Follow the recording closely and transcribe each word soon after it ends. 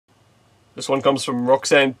This one comes from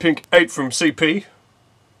Roxanne Pink 8 from CP.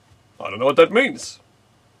 I don't know what that means.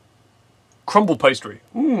 Crumble pastry.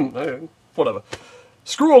 Whatever.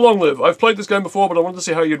 Screw or long live. I've played this game before, but I wanted to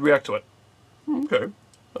see how you'd react to it. Okay.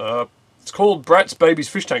 It's called Bratz Baby's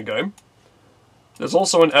Fish Tank Game. There's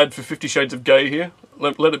also an ad for 50 Shades of Gay here.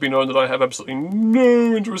 Let it be known that I have absolutely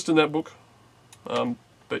no interest in that book.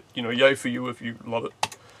 But, you know, yay for you if you love it.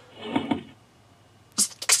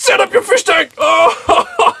 Set up your fish tank!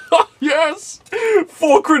 Oh, yes!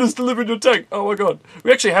 4 critters to live in your tank. Oh my god.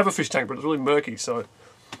 We actually have a fish tank, but it's really murky, so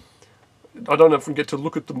I don't often get to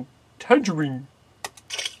look at them. Tangerine.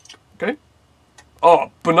 Okay.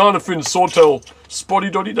 Oh, banana fin, swordtail, spotty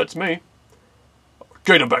dotty, that's me.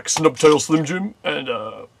 Gatorback, snubtail, slim jim, and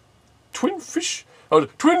twin fish. Oh,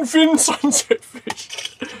 twin fin sunset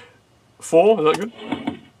fish. 4, is that good?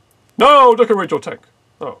 No, decorate your tank.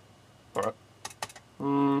 Oh, alright.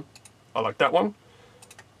 I like that one.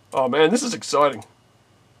 Oh man, this is exciting.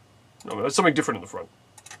 Oh, there's something different in the front.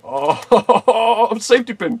 Oh,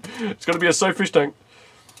 safety pin. It's going to be a safe fish tank.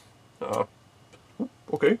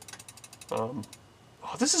 Okay. Oh,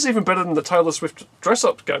 this is even better than the Taylor Swift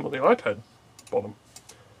dress-up game on the iPad bottom.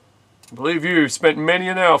 I believe you spent many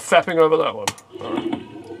an hour fapping over that one.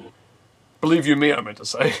 Right. Believe you me, I meant to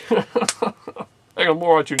say. Hang on,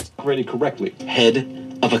 more iTunes. Ready correctly. Head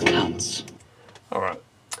of accounts. Alright.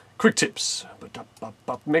 Quick tips.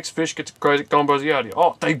 Mixed fish gets great combos, yada.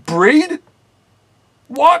 Oh, they breed?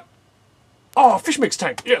 What? Oh, fish mix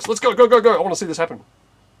tank. Yes, let's go, go, go, go. I want to see this happen.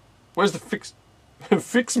 Where's the fix?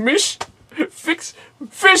 Fix mish? Fix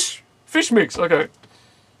fish? Fish mix. Okay.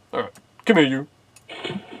 Alright. Come here, you.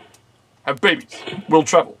 Have babies. Will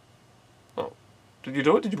travel. Oh. Did you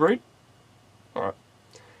do it? Did you breed? Alright.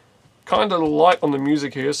 Kind of light on the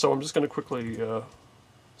music here, so I'm just going to quickly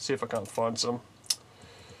see if I can't find some.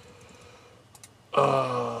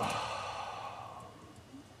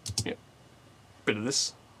 Yeah. Bit of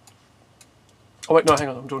this. Oh wait, no, hang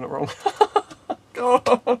on, I'm doing it wrong.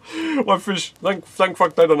 Oh, my fish. Thank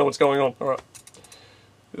fuck they don't know what's going on. Alright.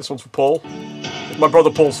 This one's for Paul. It's my brother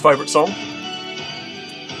Paul's favourite song.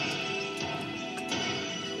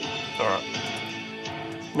 Alright.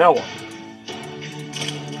 Now what?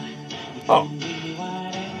 Oh.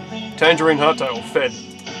 Tangerine hardtail, fed.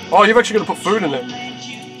 Oh, you've actually got to put food in there.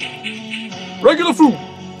 Regular food!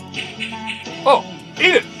 Oh,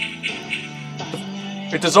 eat it!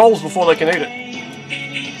 It dissolves before they can eat it.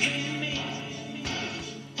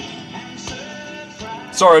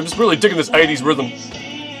 Sorry, I'm just really digging this 80s rhythm.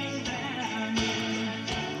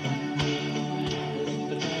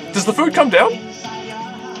 Does the food come down?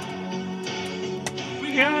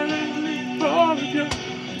 We gotta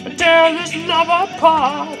tear this love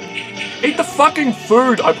apart. Eat the fucking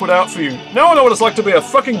food I put out for you. Now I know what it's like to be a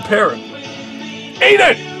fucking parent. Eat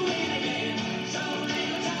it!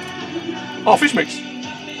 Oh, fish mix.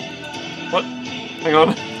 What? Hang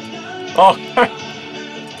on. Oh,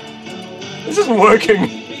 this isn't working.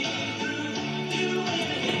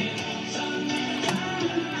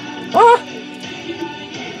 Ah!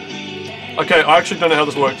 Okay, I actually don't know how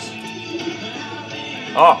this works.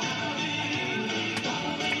 Ah.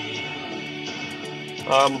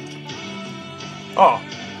 Oh.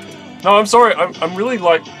 No, I'm sorry. I'm really,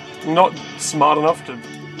 like, not smart enough to...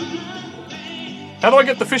 How do I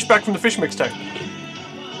get the fish back from the fish mix tank?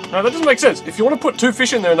 No, that doesn't make sense. If you want to put 2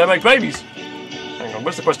 fish in there and they make babies... Hang on,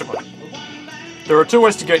 where's the question mark? There are 2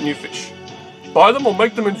 ways to get new fish. Buy them or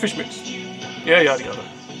make them in fish mix. Yeah, yada yada.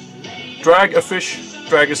 Drag a fish,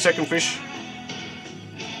 drag a second fish.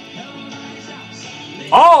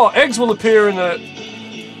 Oh, eggs will appear in the...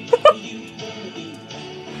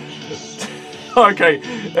 Okay,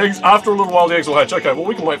 eggs, after a little while the eggs will hatch. Okay, well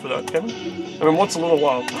we can wait for that, can we? I mean, what's a little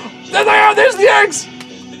while? There they are! There's the eggs!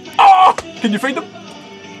 Oh! Can you feed them?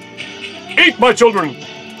 Eat my children!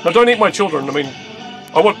 No, don't eat my children. I mean,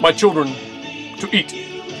 I want my children to eat.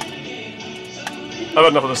 I've had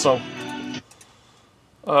enough of this song.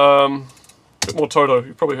 Bit more Toto.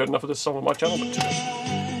 You've probably heard enough of this song on my channel, but too bad.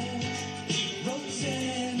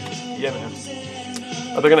 Yeah, man.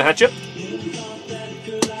 Are they gonna hatch it?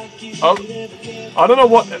 I don't know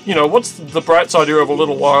what, you know, what's the Bratz idea of a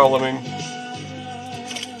little while, I mean...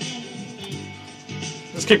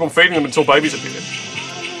 Just keep on feeding them until babies appear.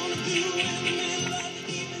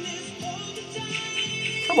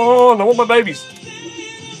 Come on, I want my babies.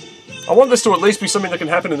 I want this to at least be something that can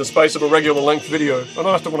happen in the space of a regular length video. I don't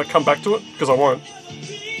have to want to come back to it, because I won't.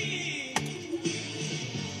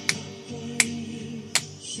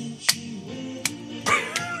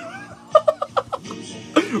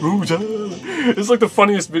 It's like the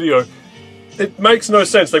funniest video. It makes no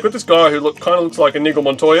sense. They've got this guy who kind of looks like Inigo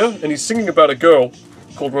Montoya, and he's singing about a girl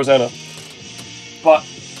called Rosanna. But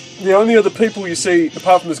the only other people you see,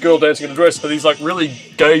 apart from this girl dancing in a dress, are these like really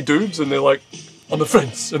gay dudes, and they're like on the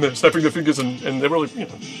fence, and they're snapping their fingers, and they're really, you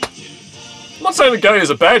know. I'm not saying that gay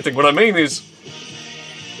is a bad thing. What I mean is,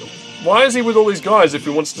 why is he with all these guys if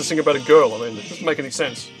he wants to sing about a girl? I mean, it doesn't make any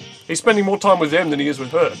sense. He's spending more time with them than he is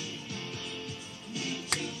with her.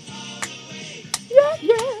 Yeah,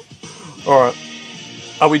 yeah. Alright.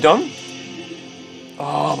 Are we done?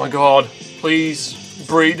 Oh my god. Please,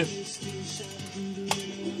 breed.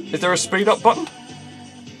 Is there a speed up button?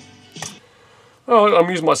 Oh, I'm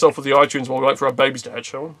using myself with the iTunes while we wait for our babies to hatch,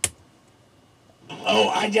 shall we? Oh,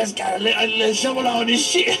 I just got a little shovel on this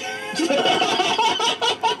shit.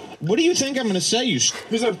 What do you think I'm gonna say, you?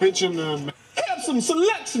 He's a bitch and have some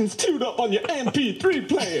selections queued up on your MP3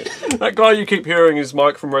 player. That guy you keep hearing is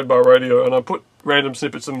Mike from Red Bar Radio, and I put random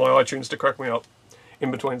snippets in my iTunes to crack me up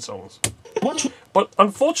in between songs. What? But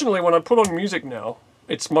unfortunately, when I put on music now,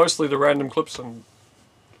 it's mostly the random clips and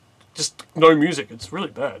just no music. It's really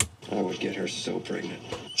bad. I would get her so pregnant.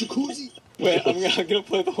 Jacuzzi. Wait, I'm gonna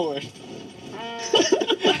play the horn.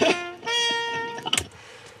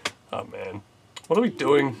 Oh man, what are we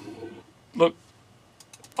doing? Look,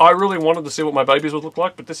 I really wanted to see what my babies would look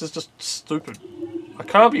like, but this is just stupid. I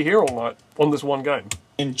can't be here all night on this one game.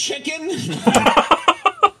 And chicken?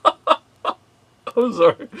 I'm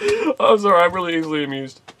sorry. I'm sorry, I'm really easily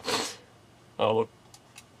amused. Oh look.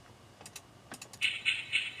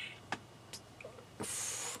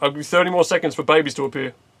 I'll give you 30 more seconds for babies to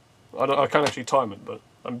appear. I can't actually time it, but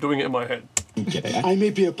I'm doing it in my head. I may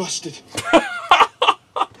be a busted.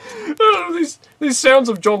 These sounds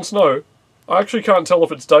of Jon Snow, I actually can't tell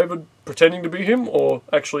if it's David pretending to be him or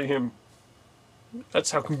actually him.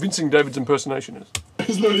 That's how convincing David's impersonation is.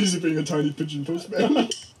 It's not easy being a tiny pigeon postman.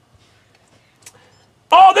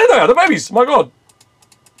 Oh, there they are, the babies! My god.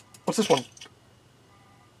 What's this one?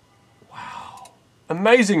 Wow.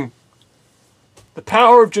 Amazing. The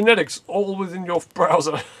power of genetics all within your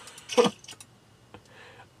browser.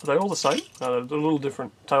 Are they all the same? No, they're a little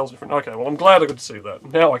different. Tails different. Okay, well, I'm glad I got to see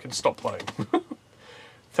that. Now I can stop playing.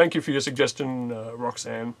 Thank you for your suggestion,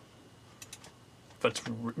 Roxanne. That's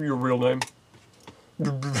your real name.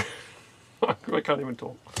 I can't even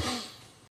talk.